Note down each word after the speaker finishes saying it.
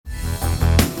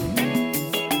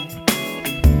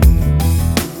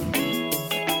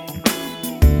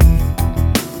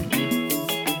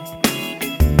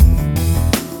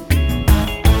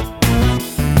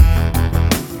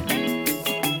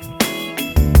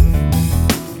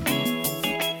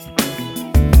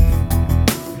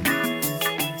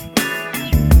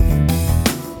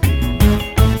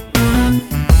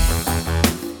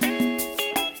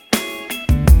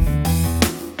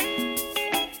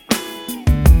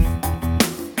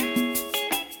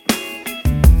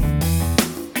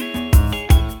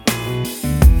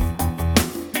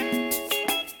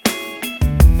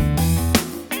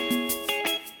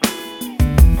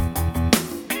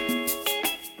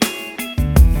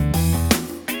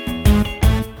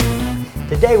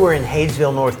Today we're in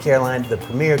Hayesville, North Carolina, the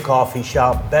premier coffee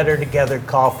shop, Better Together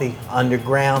Coffee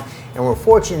Underground, and we're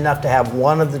fortunate enough to have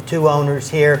one of the two owners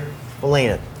here.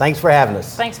 Felina, thanks for having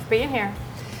us. Thanks for being here.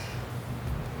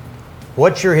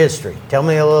 What's your history? Tell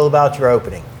me a little about your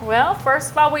opening. Well,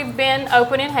 first of all, we've been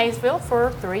open in Hayesville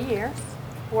for 3 years.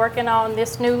 Working on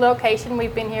this new location,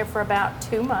 we've been here for about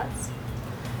 2 months.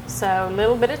 So a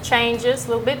little bit of changes, a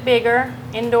little bit bigger,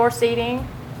 indoor seating.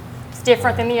 It's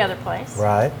different than the other place.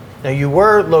 Right. Now you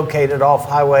were located off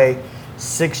Highway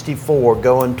 64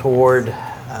 going toward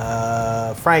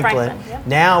Franklin. Yeah.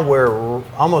 Now we're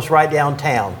almost right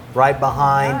downtown, right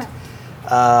behind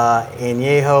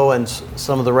Añejo and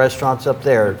some of the restaurants up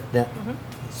there.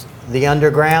 The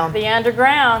underground? The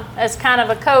underground. That's kind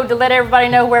of a code to let everybody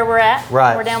know where we're at.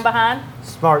 Right. We're down behind.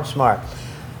 Smart, smart.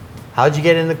 How'd you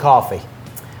get into coffee?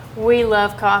 We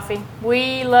love coffee.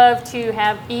 We love to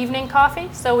have evening coffee,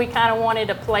 so we kind of wanted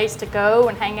a place to go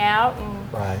and hang out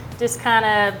and just kind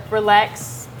of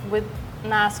relax with a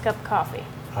nice cup of coffee.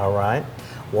 All right.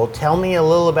 Well, tell me a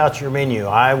little about your menu.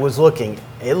 I was looking.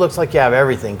 It looks like you have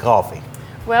everything coffee.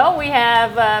 Well, we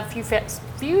have a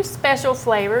few special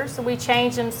flavors. We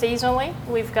change them seasonally.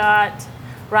 We've got,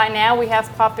 right now, we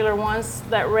have popular ones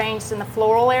that range in the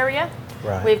floral area.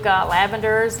 Right. We've got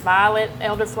lavenders, violet,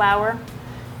 elderflower.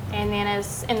 And then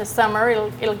as in the summer,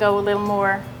 it'll go a little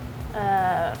more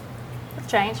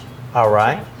change. All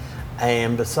right.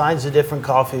 And besides the different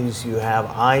coffees, you have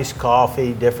iced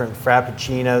coffee, different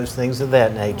frappuccinos, things of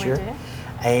that nature. We do.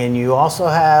 And you also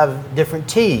have different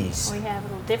teas. We have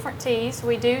different teas.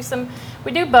 We do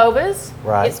bobas.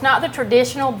 Right. It's not the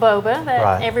traditional boba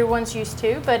that everyone's used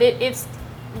to, but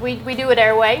we do it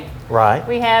our way. Right.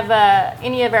 We have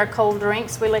any of our cold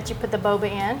drinks. We let you put the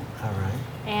boba in. All right.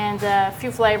 And a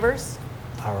few flavors.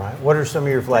 All right. What are some of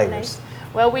your flavors?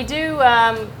 Well, we do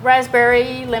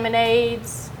raspberry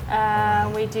lemonades.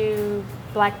 We do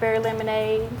blackberry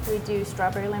lemonade. We do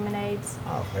strawberry lemonades.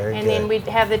 Oh, very good. And then we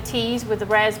have the teas with the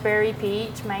raspberry,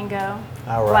 peach, mango,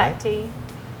 all right. black tea.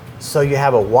 So you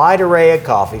have a wide array of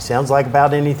coffee. Sounds like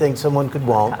about anything someone could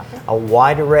want. A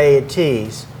wide array of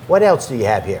teas. What else do you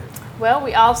have here? Well,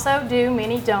 we also do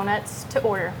mini donuts to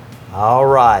order. All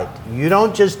right. You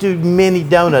don't just do mini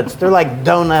donuts. They're like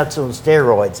donuts on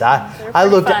steroids.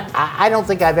 I don't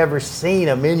think I've ever seen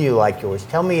a menu like yours.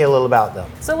 Tell me a little about them.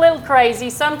 It's a little crazy.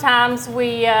 Sometimes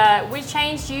we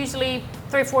change usually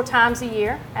 3 or 4 times a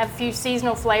year. Have a few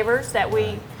seasonal flavors that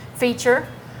we feature.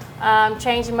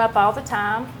 Change them up all the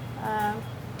time.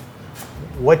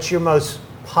 What's your most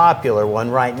popular one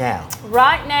right now?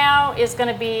 Right now is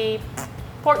going to be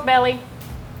pork belly.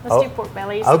 Let's do pork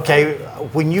bellies. Okay,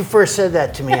 when you first said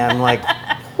that to me, I'm like,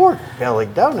 pork belly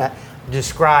donut?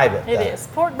 Describe it. It is.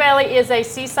 Pork belly is a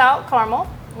sea salt caramel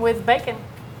with bacon.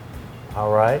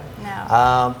 All right.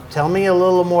 Now, tell me a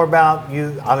little more about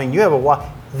you. I mean, you have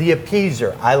the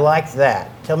appeaser. I like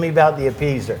that. Tell me about the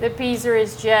appeaser. The appeaser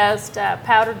is just a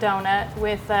powdered donut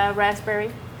with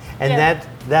raspberry. And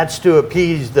that's to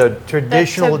appease the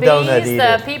traditional donut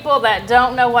eater. The people that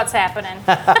don't know what's happening.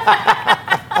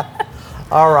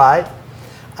 All right.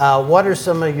 What are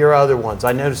some of your other ones?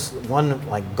 I noticed one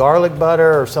like garlic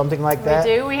butter or something like that.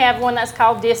 We do. We have one that's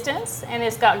called Distance, and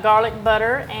it's got garlic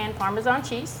butter and Parmesan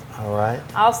cheese. All right.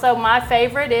 Also, my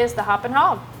favorite is the Hop and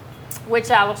Hog,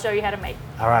 which I will show you how to make.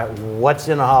 All right. What's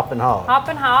in a Hop and Hog? Hop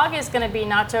and Hog is going to be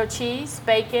nacho cheese,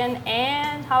 bacon,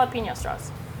 and jalapeno straws.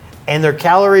 And they're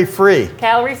calorie free.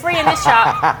 Calorie free in this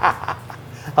shop.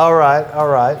 All right. All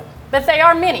right. But they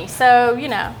are mini, so you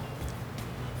know.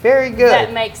 Very good.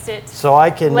 That makes it so I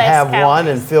can have one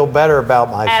and feel better about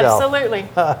myself. Absolutely.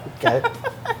 Okay.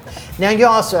 Now you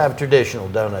also have traditional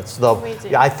donuts, though. We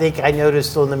do. I think I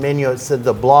noticed on the menu it said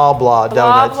the blah blah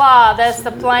donuts. Blah blah. That's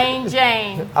the plain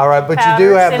Jane. All right, but powder, you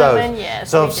do have cinnamon, those. Yes,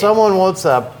 so if someone wants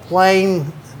a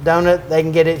plain donut, they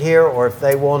can get it here, or if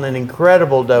they want an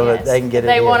incredible donut, they can get it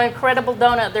here. If they want an incredible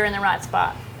donut, they're in the right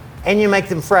spot. And you make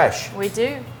them fresh. We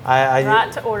do.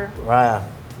 Right to order. Right,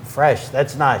 fresh.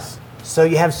 That's nice. So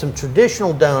you have some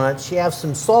traditional donuts. You have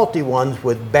some salty ones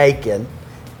with bacon.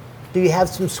 Do you have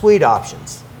some sweet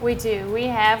options? We do. We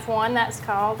have one that's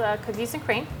called cookies and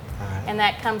cream, and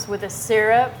that comes with a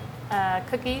syrup,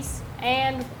 cookies,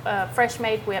 and fresh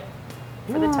made whip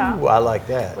for the top. Ooh, I like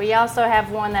that. We also have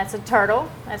one that's a turtle.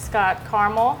 That's got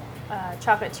caramel,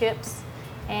 chocolate chips,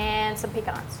 and some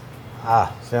pecans.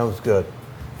 Ah, sounds good.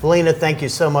 Felina, thank you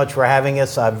so much for having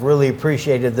us. I've really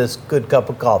appreciated this good cup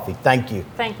of coffee. Thank you.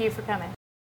 Thank you for coming.